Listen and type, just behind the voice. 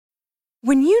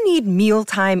When you need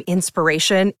mealtime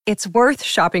inspiration, it's worth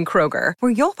shopping Kroger,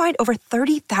 where you'll find over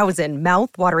 30,000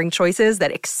 mouth-watering choices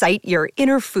that excite your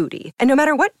inner foodie. And no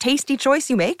matter what tasty choice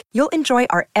you make, you'll enjoy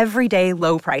our everyday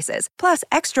low prices, plus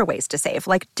extra ways to save,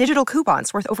 like digital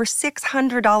coupons worth over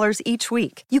 $600 each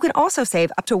week. You can also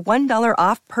save up to $1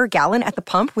 off per gallon at the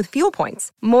pump with fuel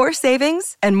points. More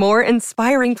savings and more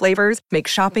inspiring flavors make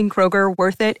shopping Kroger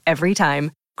worth it every time.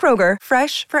 Kroger,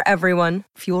 fresh for everyone.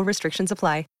 Fuel restrictions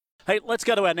apply. Hey, let's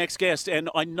go to our next guest. And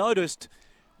I noticed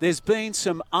there's been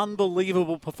some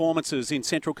unbelievable performances in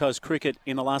Central Coast cricket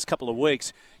in the last couple of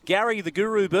weeks. Gary, the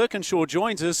Guru Birkinshaw,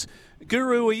 joins us.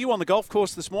 Guru, are you on the golf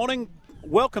course this morning?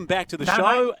 Welcome back to the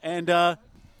show. Mate. And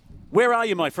where are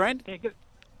you, my friend? Yeah, good.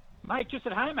 Mate, just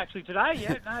at home actually today.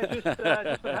 Yeah, no, just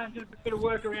at home, just a bit of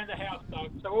work around the house,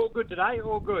 dog. So all good today,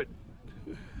 all good.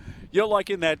 You're like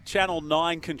in that Channel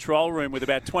 9 control room with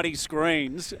about 20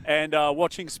 screens and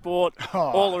watching sport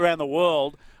all around the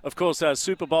world. Of course,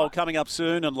 Super Bowl coming up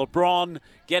soon and LeBron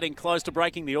getting close to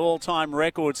breaking the all-time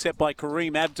record set by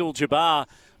Kareem Abdul-Jabbar.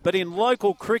 But in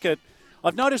local cricket,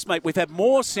 I've noticed, mate, we've had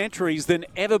more centuries than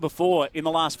ever before in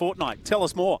the last fortnight. Tell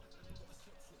us more.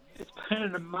 It's been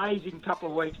an amazing couple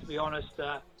of weeks, to be honest,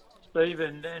 Steve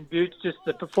and Butts. Just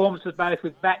the performances both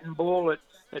with bat and ball at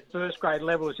first grade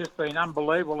level has just been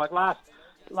unbelievable. Like last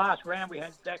round we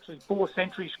had actually 4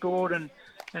 centuries scored and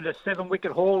a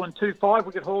 7-wicket haul and 2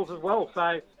 5-wicket hauls as well.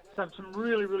 So some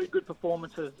really, really good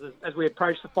performances as we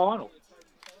approach the finals.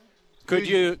 Could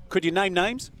you name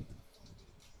names?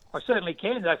 I certainly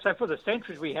can. So for the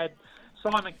centuries we had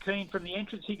Simon Keane from the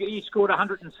entrance. He scored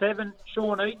 107.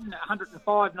 Sean Eaton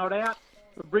 105 not out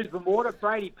for Brisbane Water.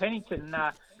 Brady Pennington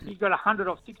he got 100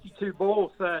 off 62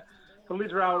 balls for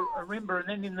Lizarel Arimba, and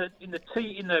then in the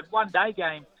one-day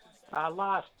game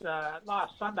last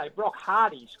Sunday, Brock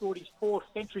Hardy scored his 4th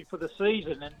century for the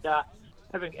season and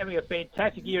having a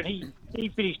fantastic year. And he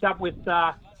finished up with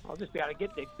I'll just be able to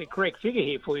get the correct figure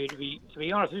here for you. To be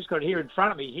honest, I just got it here in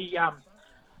front of me. He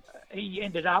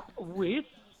ended up with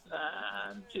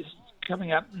just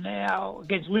coming up now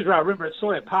against Lizarel Arimba at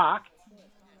Sawyer Park.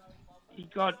 He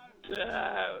got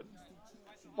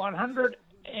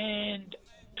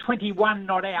 121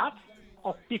 not out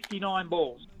off 59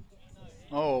 balls.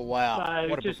 Oh, wow. So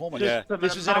what a performance. This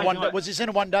was this in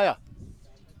a one-dayer?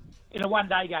 In a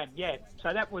one-day game, yeah.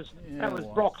 So that was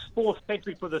Brock's 4th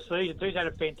century for the season. He's had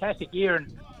a fantastic year.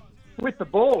 And with the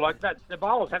ball, like that, the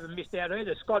bowlers haven't missed out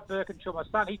either. Scott Birkinshaw, my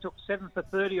son, he took 7 for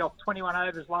 30 off 21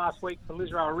 overs last week for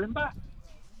Lizarel Arimba.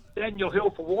 Daniel Hill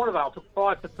for Warnervale took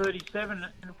 5 for 37.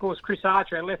 And, of course, Chris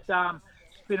Archer, our left-arm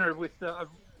spinner with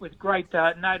great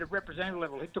note of representative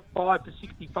level. He took 5 for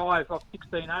 65 off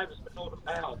 16 overs for Northern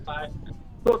Power. So,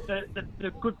 look,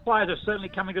 the good players are certainly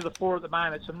coming to the fore at the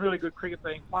moment. Some really good cricket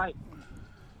being played.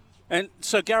 And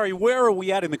so, Gary, where are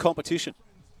we at in the competition?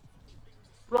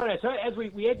 Right, so as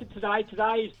we entered today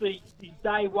is the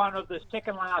day one of the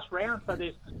second last round. So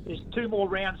there's 2 more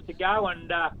rounds to go,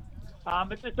 and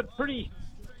it's a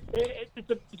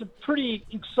pretty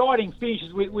exciting finish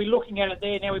as we're looking at it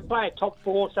there. Now we play a top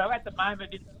 4, so at the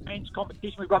moment in the men's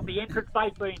competition we've got the entrants.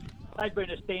 They've been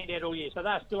a standout all year, so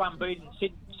they're still unbeaten,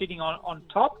 sitting on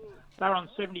top. They're on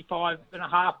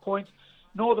 75.5 points.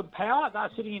 Northern Power,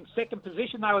 they're sitting in second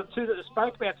position. They were the 2 that I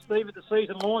spoke about, Steve, at the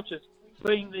season launches,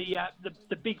 being the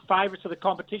big favourites of the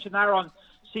competition. They're on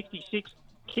 66.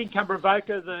 King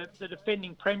Cumbervoca, the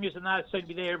defending premiers, and they seem to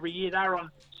be there every year. They're on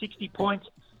 60 points.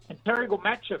 And Terrigal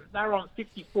Matcham, they're on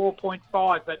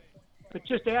 54.5. But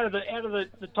just out of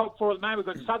the top 4 at the moment,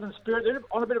 we've got Southern Spirit. They're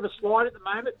on a bit of a slide at the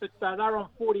moment, but they're on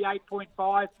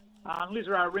 48.5.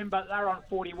 Lizarel Arimba, they're on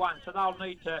 41. So they'll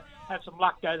need to have some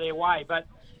luck go their way. But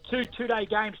 2 two-day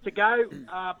games to go.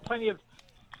 Plenty of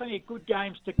good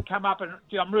games to come up, and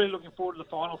I'm really looking forward to the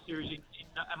final series in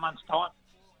a month's time.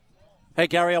 Hey,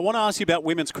 Gary, I want to ask you about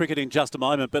women's cricket in just a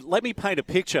moment, but let me paint a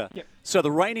picture. Yep. So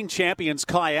the reigning champions,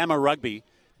 Kiama Rugby,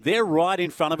 they're right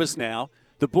in front of us now.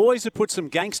 The boys have put some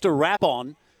gangster rap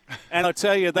on, and I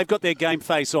tell you, they've got their game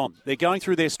face on. They're going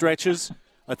through their stretches.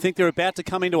 I think they're about to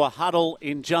come into a huddle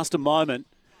in just a moment.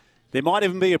 There might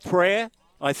even be a prayer,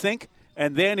 I think,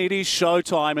 and then it is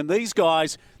showtime. And these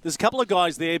guys, there's a couple of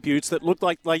guys there, Butts, that look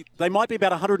like they might be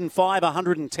about 105,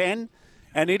 110,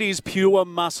 and it is pure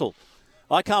muscle.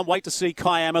 I can't wait to see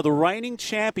Kiama, the reigning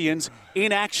champions,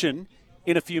 in action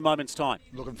in a few moments' time.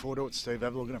 Looking forward to it, Steve.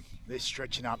 Have a look at them. They're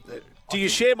stretching up. Do you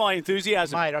share my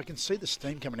enthusiasm? Mate, I can see the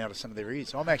steam coming out of some of their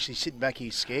ears. I'm actually sitting back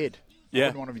here scared. Yeah. I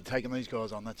wouldn't want to be taking these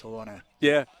guys on, that's all I know.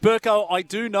 Yeah. Burko, I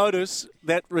do notice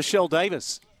that Rochelle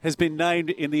Davis has been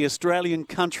named in the Australian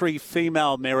Country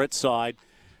Female Merit side.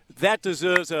 That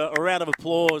deserves a round of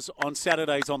applause on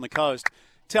Saturdays on the coast.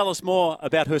 tell us more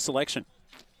about her selection.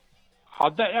 Oh,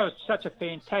 that was such a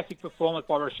fantastic performance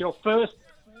by Rochelle. First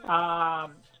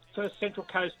Central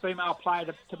Coast female player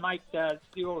to make the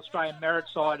All-Australian merit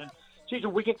side. And she's a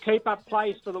wicket-keeper,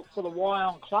 plays for the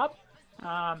Wyong club.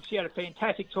 She had a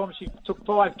fantastic tournament. She took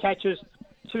 5 catches,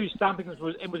 2 stumpings,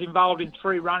 and was involved in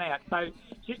 3 run-outs. So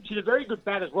she's a very good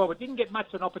bat as well, but didn't get much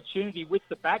of an opportunity with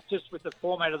the bat, just with the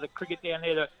format of the cricket down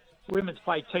there. The women's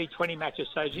play T20 matches,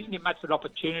 so she didn't get much of an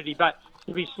opportunity. But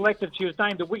to be selected, she was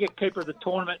named the wicket-keeper of the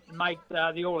tournament and make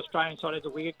the All-Australian side as a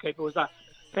wicket-keeper. It was a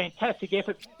fantastic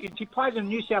effort. And she played in the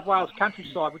New South Wales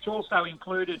countryside, which also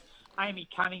included Amy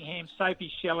Cunningham,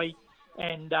 Sophie Shelley,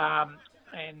 and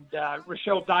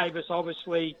Rochelle Davis,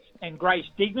 obviously, and Grace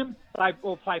Dignam. They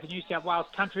all played for New South Wales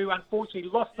country, who unfortunately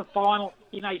lost the final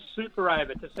in a super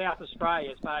over to South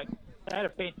Australia. So they had a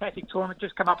fantastic tournament,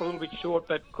 just come up a little bit short,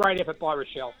 but great effort by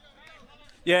Rochelle.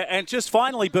 Yeah, and just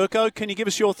finally, Burko, can you give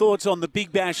us your thoughts on the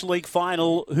Big Bash League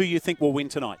final, who you think will win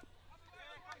tonight?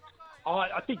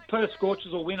 I think Perth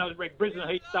Scorchers will win. I read Brisbane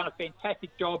Heat's done a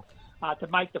fantastic job to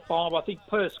make the final. I think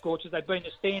Perth Scorchers, they've been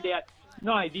a standout,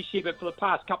 not only this year, but for the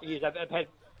past couple of years. They've had,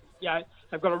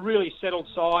 they've got a really settled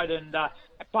side, and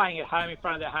playing at home in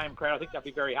front of their home crowd, I think they'll be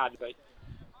very hard to beat.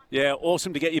 Yeah,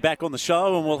 awesome to get you back on the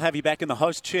show, and we'll have you back in the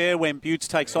host chair when Butts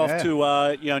takes off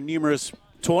to numerous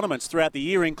tournaments throughout the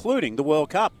year, including the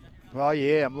World Cup. Well,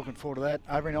 yeah, I'm looking forward to that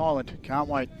over in Ireland. Can't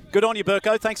wait. Good on you,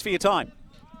 Burko. Thanks for your time.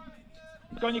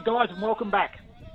 Good on you guys, and welcome back.